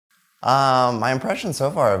My impressions so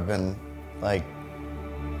far have been like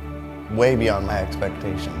way beyond my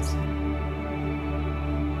expectations.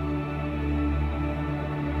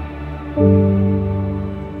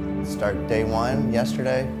 Start day one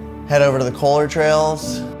yesterday. Head over to the Kohler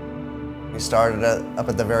trails. We started up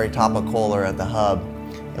at the very top of Kohler at the hub,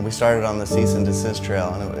 and we started on the cease and desist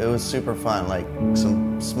trail, and it was super fun. Like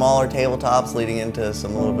some smaller tabletops leading into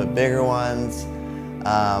some a little bit bigger ones.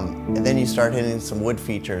 And then you start hitting some wood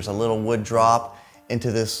features, a little wood drop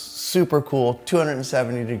into this super cool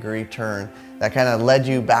 270-degree turn that kind of led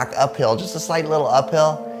you back uphill, just a slight little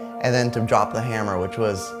uphill, and then to drop the hammer, which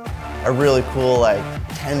was a really cool like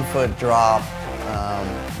 10-foot drop.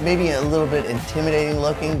 Maybe a little bit intimidating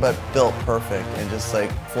looking, but built perfect and just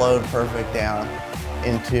like flowed perfect down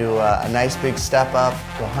into a nice big step up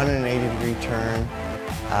to a 180-degree turn,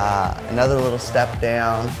 another little step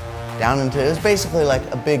down into, it was basically like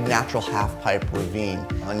a big natural half-pipe ravine.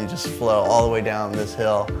 And you just flow all the way down this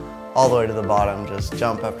hill, all the way to the bottom, just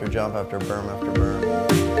jump after berm after berm.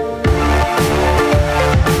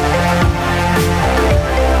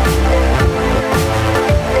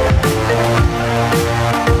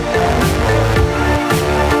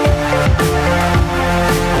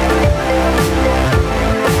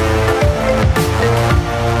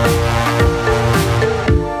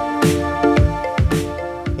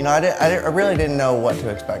 You know, I really didn't know what to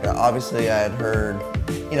expect. Obviously, I had heard,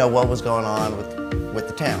 you know, what was going on with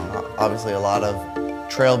the town. Obviously, a lot of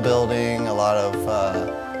trail building, a lot of,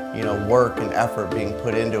 you know, work and effort being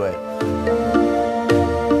put into it.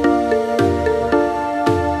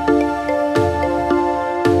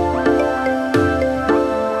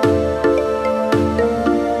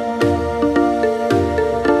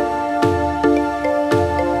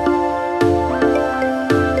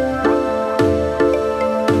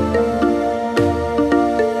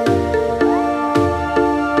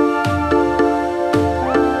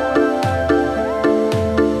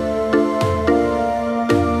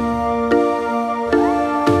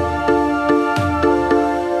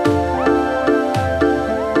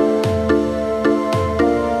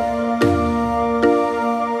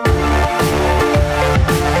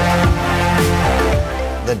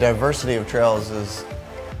 The diversity of trails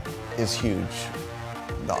is huge.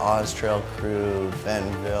 The Oz Trail crew,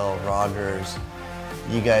 Bentonville, Rogers,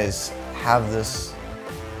 you guys have this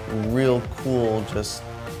real cool just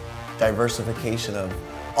diversification of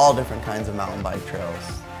all different kinds of mountain bike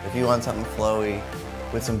trails. If you want something flowy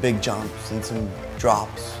with some big jumps and some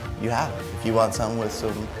drops, you have it. If you want something with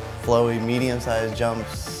some flowy, medium-sized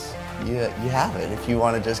jumps, you have it. If you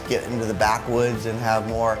want to just get into the backwoods and have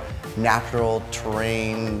more natural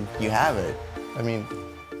terrain, you have it. I mean,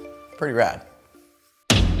 pretty rad.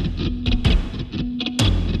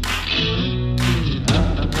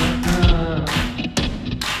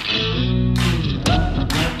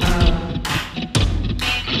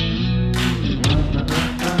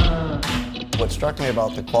 What struck me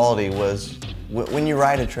about the quality was when you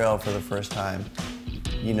ride a trail for the first time,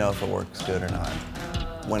 you know if it works good or not.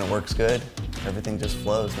 When it works good, everything just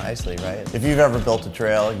flows nicely, right? If you've ever built a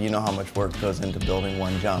trail, you know how much work goes into building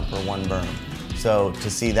one jump or one berm. So to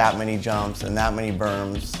see that many jumps and that many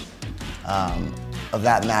berms of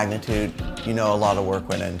that magnitude, you know a lot of work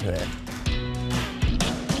went into it.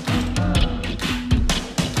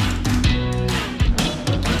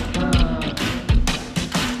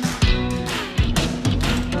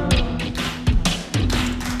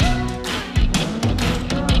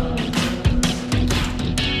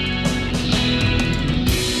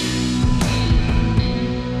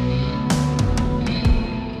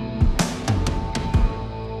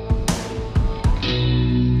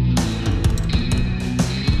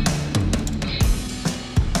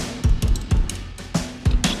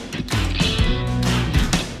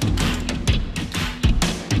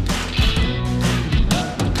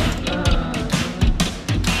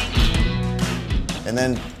 And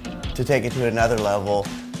then to take it to another level,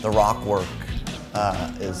 the rock work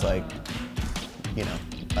is like, you know,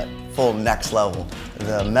 a full next level.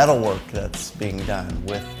 The metal work that's being done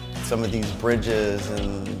with some of these bridges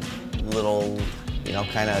and little, you know,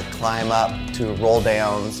 kind of climb up to roll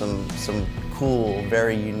down, some cool,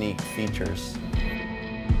 very unique features.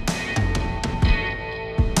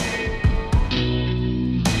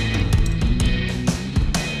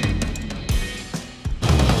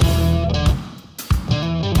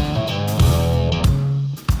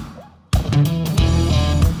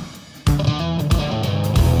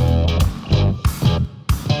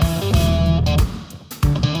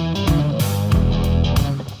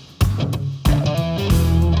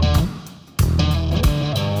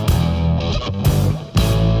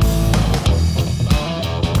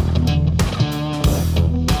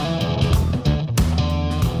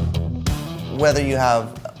 Whether you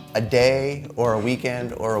have a day or a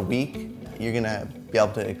weekend or a week, you're gonna be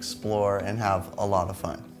able to explore and have a lot of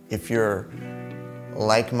fun. If you're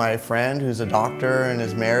like my friend who's a doctor and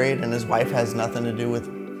is married and his wife has nothing to do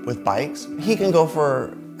with bikes, he can go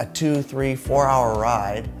for a 2, 3, 4-hour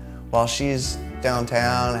ride while she's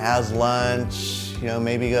downtown, has lunch,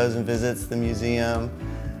 maybe goes and visits the museum.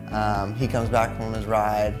 He comes back from his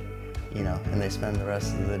ride, and they spend the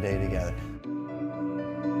rest of the day together.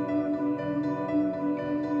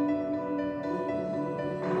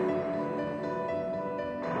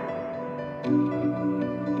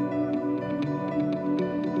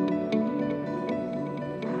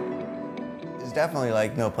 It's definitely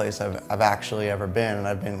like no place I've actually ever been, and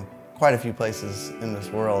I've been quite a few places in this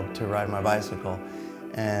world to ride my bicycle.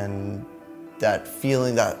 And that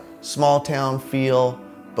feeling, that small town feel,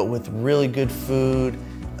 but with really good food,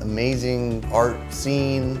 amazing art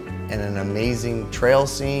scene, and an amazing trail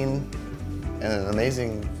scene, and an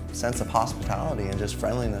amazing sense of hospitality and just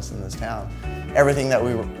friendliness in this town. Everything that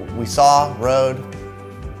we saw, rode,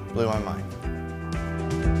 blew my mind.